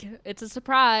 oh, like, it's a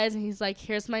surprise. And he's like,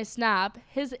 here's my Snap.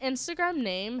 His Instagram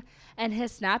name and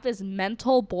his Snap is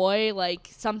mental boy, like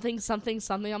something, something,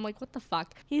 something. I'm like, what the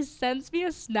fuck? He sends me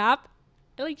a Snap.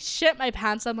 I like shit my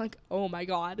pants. I'm like, oh my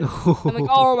God. I'm like,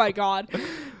 oh my God.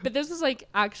 But this was like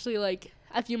actually like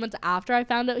a few months after I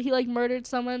found out he like murdered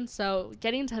someone. So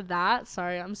getting to that,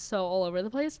 sorry, I'm so all over the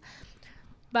place.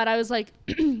 But I was like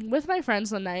with my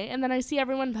friends one night, and then I see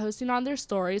everyone posting on their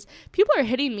stories. People are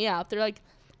hitting me up. They're like,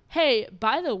 hey,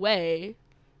 by the way,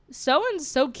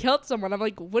 so-and-so killed someone. I'm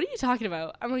like, what are you talking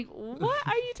about? I'm like, what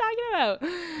are you talking about?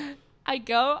 I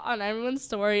go on everyone's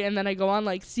story, and then I go on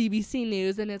like CBC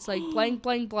News, and it's like blank,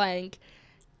 blank, blank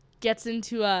gets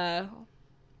into a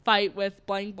fight with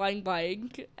blank, blank,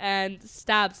 blank and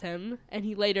stabs him, and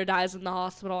he later dies in the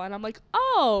hospital. And I'm like,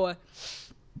 oh,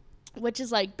 which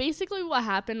is like basically what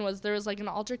happened was there was like an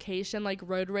altercation, like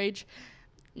road rage,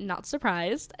 not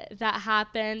surprised, that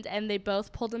happened, and they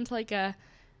both pulled into like a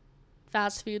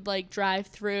fast food like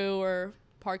drive-through or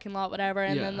parking lot, whatever,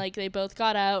 and then like they both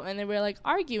got out and they were like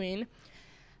arguing,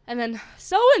 and then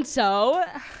so-and-so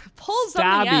pulls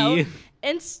something out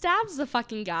and stabs the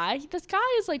fucking guy. This guy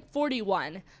is like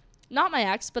 41, not my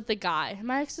ex, but the guy.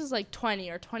 My ex is like 20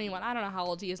 or 21. I don't know how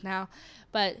old he is now,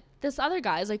 but this other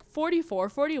guy is like 44,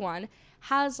 41,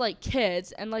 has like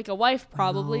kids and like a wife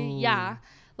probably. No. Yeah.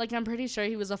 Like, I'm pretty sure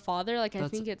he was a father. Like, I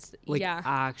think it's, like,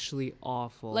 actually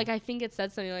awful. Like, I think it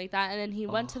said something like that. And then he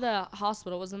went to the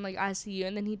hospital, was in, like, ICU,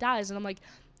 and then he dies. And I'm like,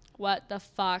 what the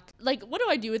fuck? Like, what do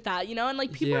I do with that, you know? And,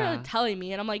 like, people are like, telling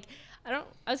me. And I'm like, I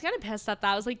was kind of pissed at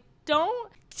that. I was like,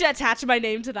 don't attach my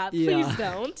name to that. Please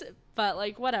don't. But,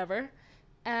 like, whatever.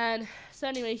 And so,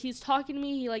 anyway, he's talking to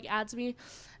me. He, like, adds me.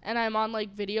 And I'm on,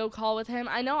 like, video call with him.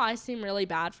 I know I seem really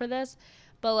bad for this.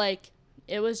 But, like,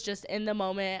 it was just in the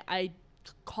moment. I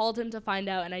called him to find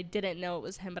out, and I didn't know it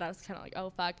was him, but I was kind of like,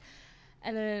 oh fuck.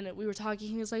 And then we were talking,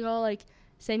 he was like, oh, like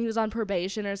saying he was on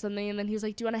probation or something, and then he was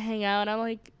like, do you want to hang out? And I'm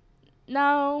like,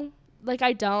 no, like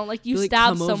I don't. Like, you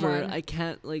stabbed someone. I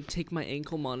can't like take my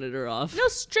ankle monitor off. No,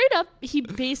 straight up, he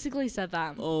basically said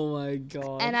that. Oh my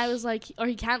God. And I was like, or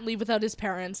he can't leave without his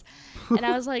parents. And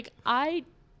I was like, I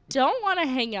don't want to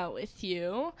hang out with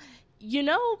you. You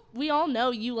know, we all know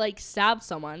you, like, stabbed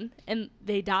someone and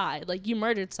they died. Like, you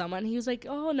murdered someone. He was like,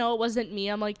 oh, no, it wasn't me.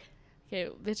 I'm like, okay,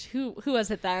 bitch, who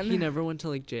was it then? He never went to,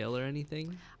 like, jail or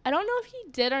anything? I don't know if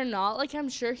he did or not. Like, I'm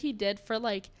sure he did for,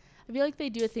 like, I feel like they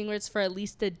do a thing where it's for at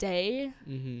least a day,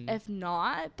 if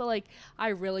not. But, like, I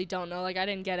really don't know. Like, I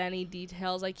didn't get any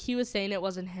details. Like, he was saying it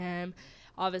wasn't him.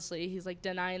 Obviously, he's, like,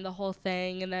 denying the whole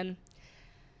thing. And then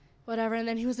whatever. And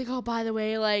then he was like, oh, by the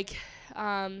way, like,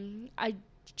 I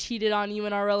cheated on you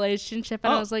in our relationship.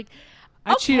 And I was like,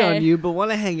 okay. I cheat on you but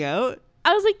want to hang out.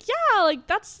 I was like, yeah, like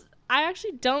I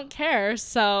actually don't care,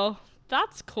 so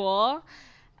that's cool.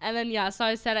 And then so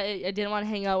I said I didn't want to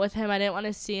hang out with him. I didn't want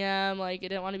to see him. Like, I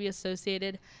didn't want to be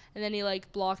associated. And then he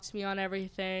like blocked me on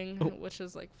everything, which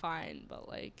is like fine, but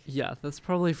like, yeah, that's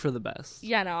probably for the best.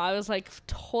 Yeah, no, I was like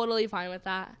totally fine with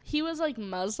that. He was like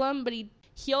Muslim, but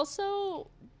he also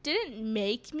didn't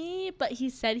make me, but he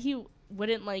said he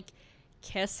wouldn't like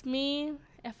kiss me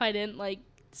if I didn't like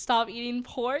stop eating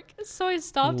pork. So I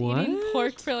stopped eating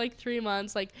pork for like 3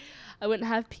 months. Like, I wouldn't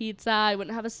have pizza. I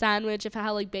wouldn't have a sandwich if it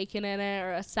had like bacon in it,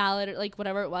 or a salad, or like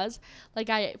whatever it was. Like,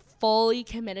 I fully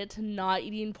committed to not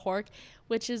eating pork,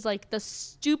 which is like the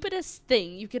stupidest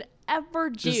thing you could ever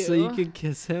do. Just so you could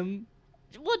kiss him?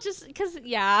 Well, just because,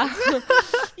 yeah.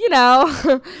 You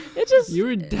know, it just. You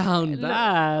were down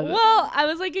bad. Well, I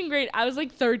was like in grade. I was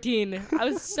like 13. I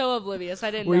was so oblivious.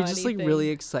 I didn't know Were you just anything. like really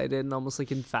excited and almost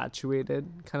like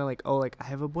infatuated? Kind of like, oh, like I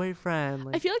have a boyfriend.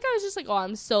 Like, I feel like I was just like, oh,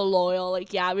 I'm so loyal.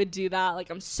 Like, yeah, I would do that. Like,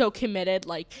 I'm so committed.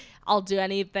 Like, I'll do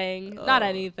anything. Not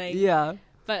anything. yeah.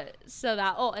 But so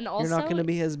that. Oh, and also. You're not going to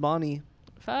be his Bonnie.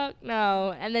 Fuck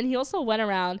no. And then he also went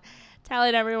around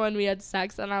telling everyone we had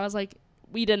sex. And I was like,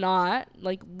 we did not.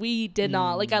 Like, we did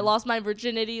not. Like, I lost my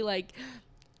virginity, like,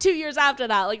 2 years after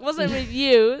that. Like, wasn't with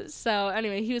you. So,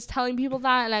 anyway, he was telling people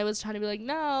that. And I was trying to be like,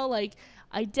 no, like,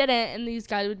 I didn't. And these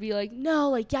guys would be like, no,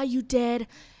 like, yeah, you did.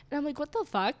 And I'm like, what the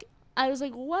fuck? I was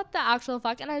like, what the actual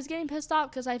fuck? And I was getting pissed off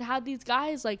because I'd had these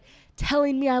guys, like,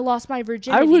 telling me I lost my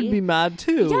virginity. I would be mad,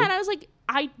 too. Yeah, and I was like,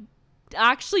 I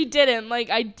actually didn't. Like,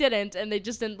 I didn't. And they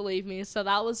just didn't believe me. So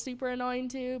that was super annoying,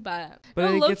 too. But I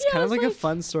think it's kind of like a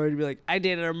fun story to be like, I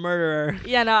dated a murderer.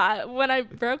 Yeah, no, when I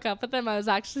broke up with him, I was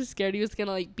actually scared he was going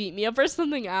to, like, beat me up or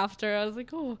something after. I was like,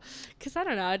 oh, because I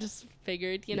don't know. I just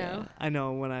figured, you know. I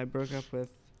know when I broke up with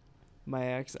my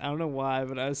ex, I don't know why,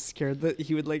 but I was scared that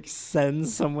he would like send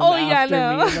someone after me.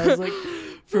 And I was like,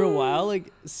 for a while,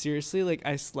 like seriously, like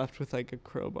I slept with like a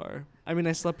crowbar. I mean,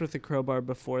 I slept with a crowbar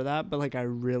before that, but like I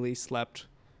really slept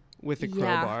with a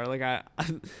crowbar.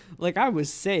 Like I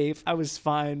was safe, I was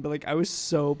fine, but like I was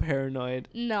so paranoid.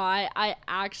 No, I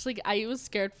actually was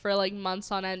scared for like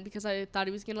months on end because I thought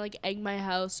he was gonna like egg my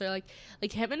house, or like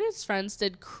him and his friends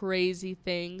did crazy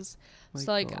things.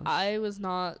 So like I was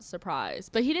not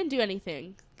surprised, but he didn't do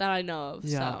anything that I know of.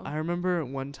 Yeah, so. I remember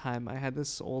one time I had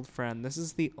this old friend. This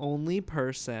is the only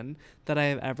person that I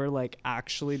have ever like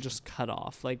actually just cut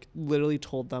off. Like literally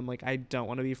told them like I don't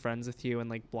want to be friends with you and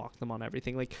like block them on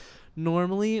everything. Like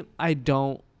normally I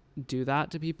don't do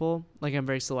that to people. Like I'm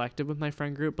very selective with my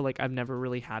friend group, but like I've never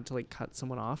really had to like cut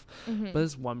someone off. But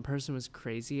this one person was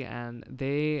crazy, and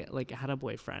they like had a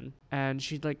boyfriend, and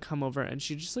she'd like come over and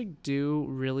she'd just like do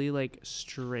really like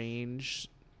strange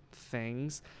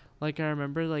things. Like I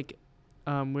remember like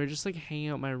we were just like hanging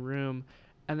out in my room,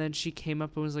 and then she came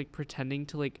up and was like pretending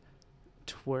to like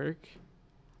twerk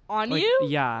on like, you.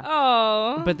 Yeah.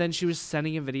 Oh. But then she was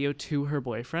sending a video to her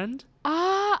boyfriend.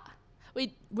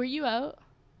 Wait, were you out?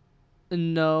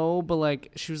 No, but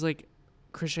like she was like,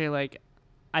 Crochet, like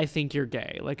I think you're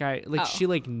gay. Like she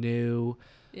like knew.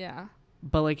 Yeah.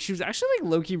 But like she was actually like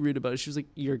low-key rude about it. She was like,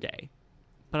 you're gay.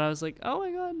 But I was like, oh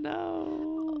my god,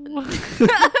 no.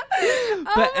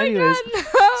 But anyways, God, no.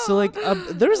 so like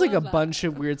there was like a bunch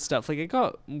of weird stuff. Like it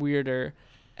got weirder,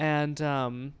 and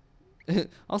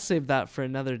I'll save that for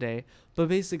another day. But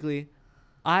basically,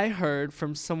 I heard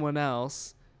from someone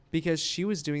else, because she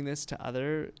was doing this to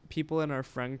other people in our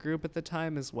friend group at the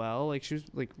time as well. Like she was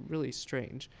like really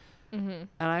strange. And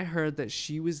I heard that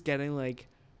she was getting like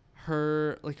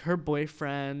her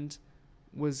boyfriend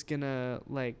was gonna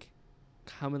like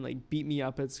come and like beat me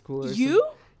up at school or something.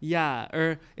 Yeah,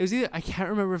 or it was either, I can't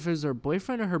remember if it was her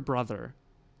boyfriend or her brother.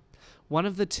 One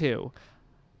of the two.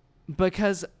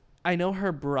 Because I know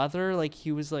her brother, like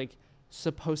he was like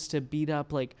supposed to beat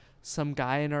up like some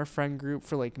guy in our friend group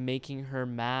for like making her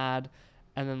mad.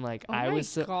 And then like I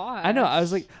was terrified.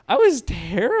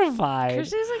 Like,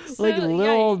 so, like little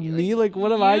old me, like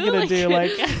what am I gonna do?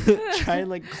 Like try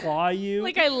and like claw you?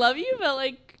 Like I love you, but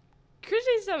like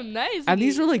Christian's so nice. And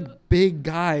these are like big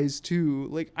guys too.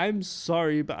 Like I'm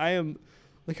sorry, but I'm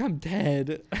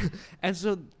dead. And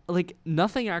so like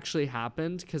nothing actually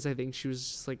happened because I think she was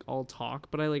just like all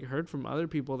talk. But I like heard from other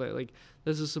people that like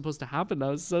this was supposed to happen.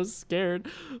 I was so scared.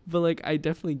 But like I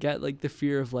definitely get like the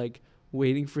fear of like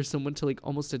waiting for someone to like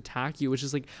almost attack you, which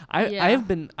is like I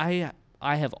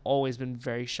have always been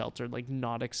very sheltered, like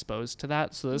not exposed to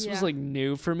that. So this was like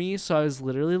new for me. So I was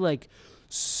literally like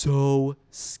so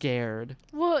scared.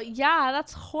 Well, yeah,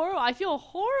 that's horrible. I feel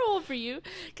horrible for you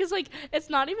because like it's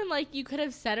not even like you could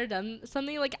have said or done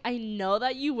something. Like I know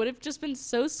that you would have just been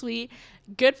so sweet,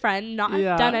 good friend, not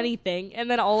done anything,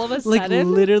 and then all of a like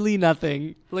sudden literally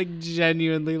nothing. Like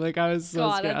genuinely, like I was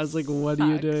so scared. I was like, what are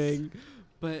you doing?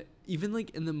 But even like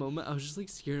in the moment, I was just like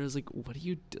scared. I was like, what are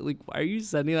you like? Why are you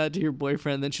sending that to your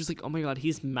boyfriend? And then she was like, oh my god,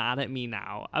 he's mad at me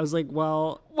now. I was like,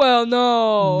 well,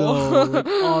 no, like,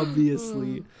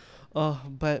 obviously.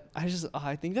 But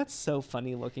I think that's so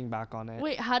funny looking back on it.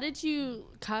 Wait, how did you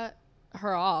cut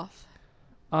her off?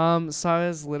 So I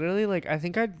was literally like, I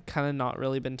think I'd kind of not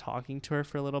really been talking to her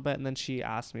for a little bit, and then she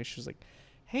asked me, she was like,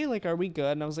 hey, like, are we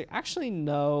good? And I was like, actually,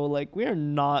 no, like, we are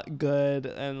not good.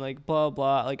 And like, blah,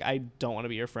 blah. Like, I don't want to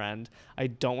be your friend. I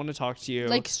don't want to talk to you.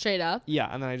 Like, straight up? Yeah.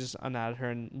 And then I just unadded her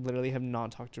and literally have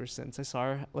not talked to her since. I saw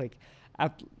her like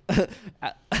at,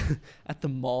 at the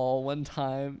mall one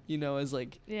time, you know, as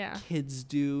like kids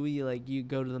do. You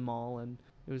go to the mall and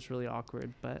it was really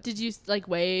awkward. But did you like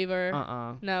wave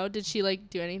or no? Did she like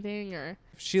do anything or?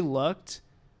 She looked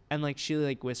and like she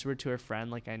like whispered to her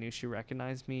friend, like I knew she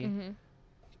recognized me. Mm-hmm.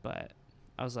 But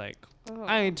I was like,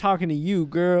 I ain't talking to you,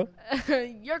 girl.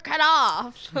 You're cut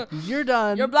off. You're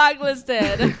done. You're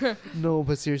blacklisted. No,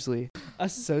 but seriously,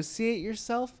 associate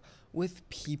yourself with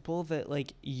people that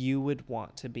like you would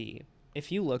want to be.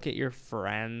 If you look at your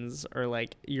friends or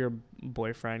like your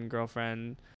boyfriend,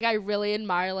 girlfriend, I really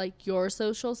admire like your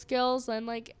social skills and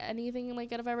like anything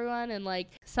like out of everyone, and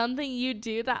like something you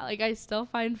do that like I still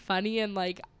find funny and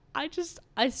like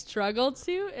I struggle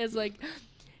to is like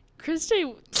Chris J.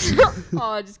 Oh,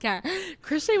 I just can't.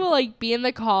 Chris J. will like be in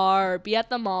the car or be at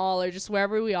the mall or just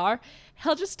wherever we are.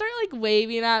 He'll just start like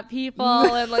waving at people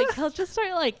and like he'll just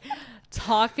start like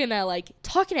talking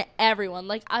to everyone.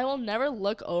 Like I will never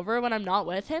look over when I'm not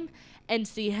with him and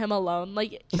see him alone.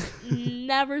 Like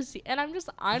never see. And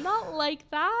I'm not like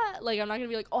that. Like I'm not gonna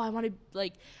be like, oh, I want to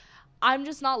like. I'm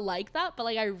just not like that, but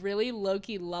like I really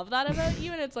low-key love that about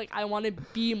you, and it's like I want to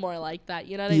be more like that.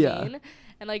 You know what I mean?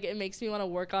 And like it makes me want to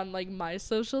work on like my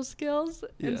social skills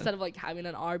instead of like having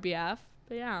an RBF.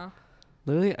 But yeah.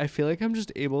 Literally, I feel like I'm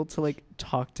just able to like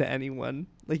talk to anyone.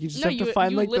 Like you just have to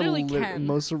find like the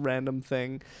most random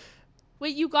thing.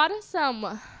 Wait, you got us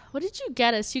what did you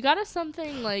get us? You got us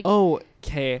something like. Oh,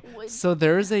 okay. So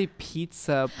there's a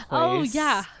pizza place. Oh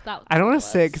yeah, I don't want to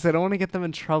say it because I don't want to get them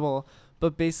in trouble.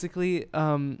 But basically,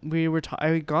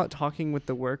 I got talking with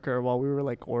the worker while we were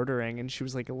like ordering, and she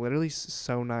was like literally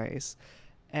so nice,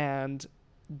 and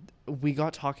we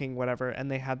got talking whatever, and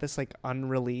they had this like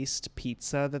unreleased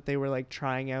pizza that they were like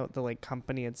trying out. The like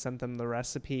company had sent them the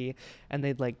recipe, and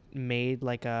they'd like made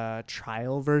like a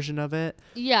trial version of it.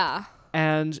 Yeah.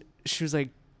 And she was like,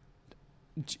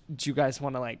 "Do you guys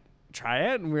want to like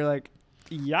try it?" And we were like,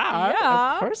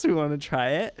 "Yeah, of course we want to try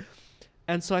it."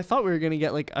 And so I thought we were going to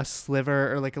get like a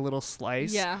sliver or like a little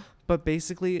slice. Yeah. But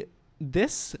basically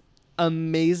this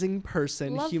amazing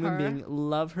person, human being,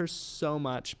 love her so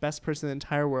much. Best person in the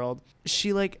entire world.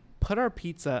 She like put our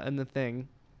pizza in the thing.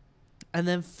 And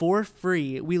then for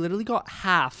free, we literally got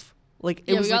half. Like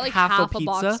it was like half a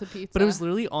pizza, but it was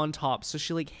literally on top. So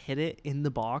she like hid it in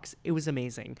the box. It was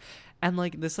amazing. And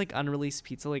like this like unreleased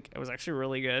pizza, like it was actually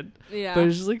really good. Yeah. But it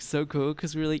was just like so cool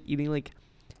because we were like eating like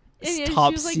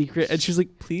top secret, and she was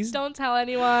like, please don't tell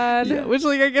anyone. Yeah, which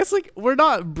like I guess like we're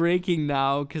not breaking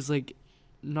now because like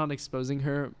not exposing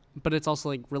her, but it's also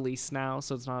like released now,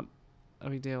 so it's not a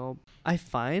big deal. I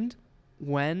find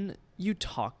when you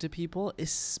talk to people,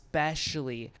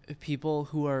 especially people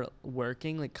who are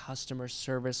working like customer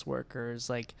service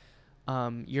workers, like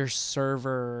your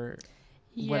server,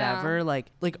 whatever,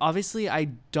 like obviously I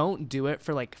don't do it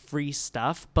for like free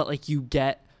stuff, but like you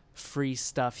get free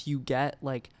stuff, you get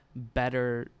like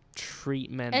better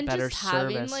treatment, and better just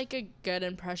service. Having like a good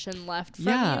impression left from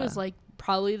you is like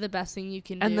probably the best thing you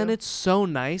can do. And then it's so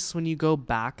nice when you go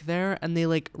back there and they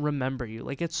like remember you.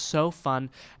 Like it's so fun.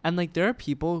 And like there are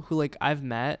people who like I've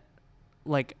met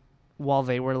like while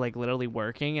they were like literally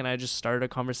working, and I just started a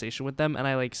conversation with them and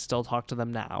I like still talk to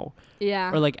them now.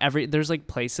 Yeah. Or like there's like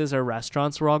places or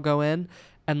restaurants where I'll go in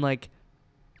and like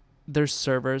there's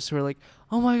servers who are like,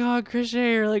 oh my god, Chris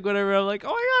J, or like whatever. I'm like, oh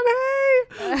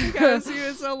my god, hey, I haven't seen you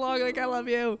in so long, like I love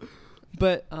you.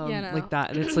 But like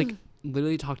that, and it's like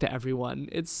literally talk to everyone.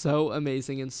 It's so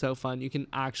amazing and so fun. You can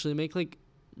actually make like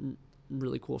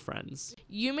really cool friends.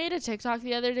 You made a TikTok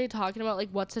the other day talking about like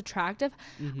what's attractive.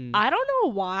 Mm-hmm. I don't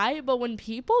know why, but when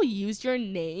people use your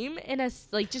name in a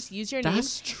like just use your name,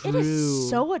 it is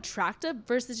so attractive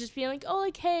versus just being like, oh,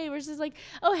 like hey, versus like,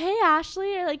 oh hey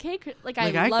Ashley, or like hey, like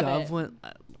I love it.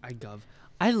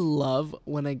 I love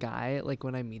when a guy, like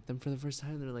when I meet them for the first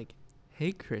time, they're like,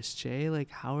 hey Chris J, like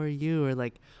how are you, or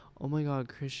like, oh my god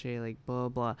Chris J, like blah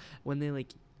blah. When they like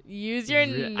use your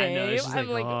name, I know, I'm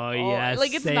like, oh yes,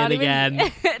 like it's say not it even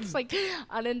again. It's like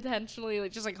unintentionally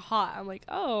like just like hot. I'm like,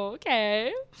 oh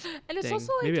okay. And it's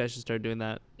also like, maybe I should start doing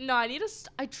that. No, I need to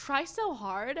I try so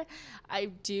hard, I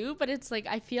do, but it's like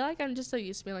I feel like I'm just so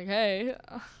used to being like hey,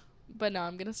 but no,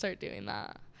 I'm gonna start doing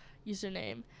that.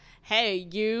 Username, hey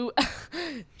you.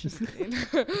 Just kidding.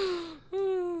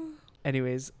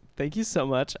 Anyways, thank you so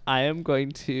much. I am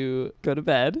going to go to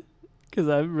bed because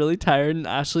I'm really tired, and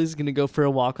Ashley's going to go for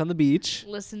a walk on the beach.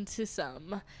 Listen to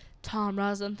some Tom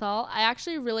Rosenthal. I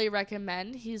actually really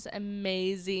recommend. He's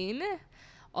amazing.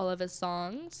 all of his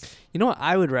songs. You know what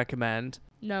I would recommend?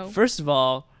 No. First of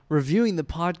all, reviewing the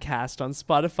podcast on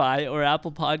Spotify or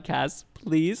Apple Podcasts.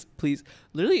 Please, please,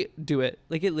 literally do it.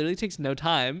 Like, it literally takes no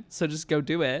time. So just go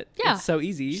do it. Yeah. It's so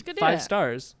easy. Just go do 5 it.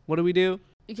 stars. What do we do?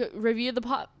 You could review the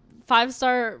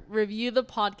 5-star review the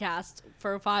podcast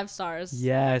for 5 stars.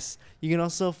 Yes. You can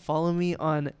also follow me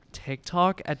on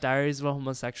TikTok at Diaries of a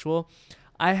Homosexual.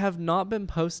 I have not been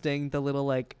posting the little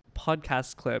like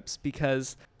podcast clips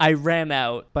because I ran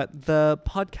out, but the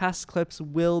podcast clips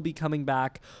will be coming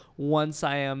back once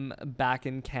I am back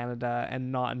in Canada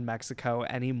and not in Mexico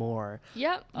anymore.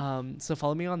 Yep. So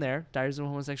follow me on there, Diaries of a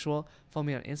Homosexual. Follow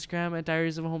me on Instagram at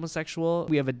Diaries of a Homosexual.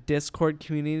 We have a Discord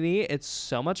community. It's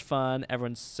so much fun.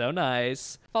 Everyone's so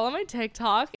nice. Follow my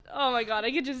TikTok. Oh my god,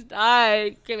 I could just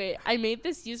die. Okay, wait. I made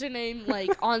this username like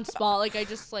on spot. Like I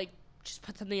just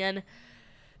put something in.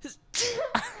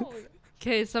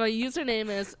 Okay, so my username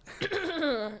is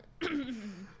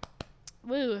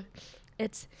woo.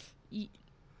 It's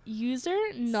user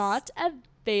not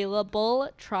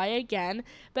available. Try again,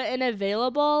 but in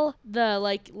available, the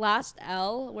like last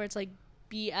L where it's like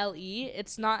BLE.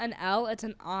 It's not an L. It's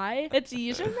an I. It's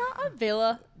user not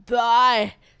available.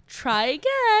 Bye. Try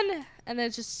again. And then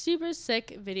it's just super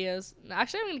sick videos.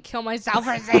 Actually, I'm gonna kill myself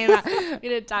for saying that. I'm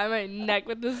gonna tie my neck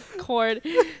with this cord.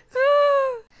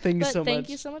 Thank you so much. Thank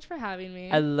you so much for having me.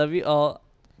 I love you all.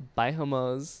 Bye,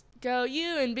 homos. Go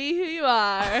you and be who you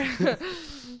are.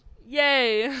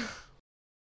 Yay.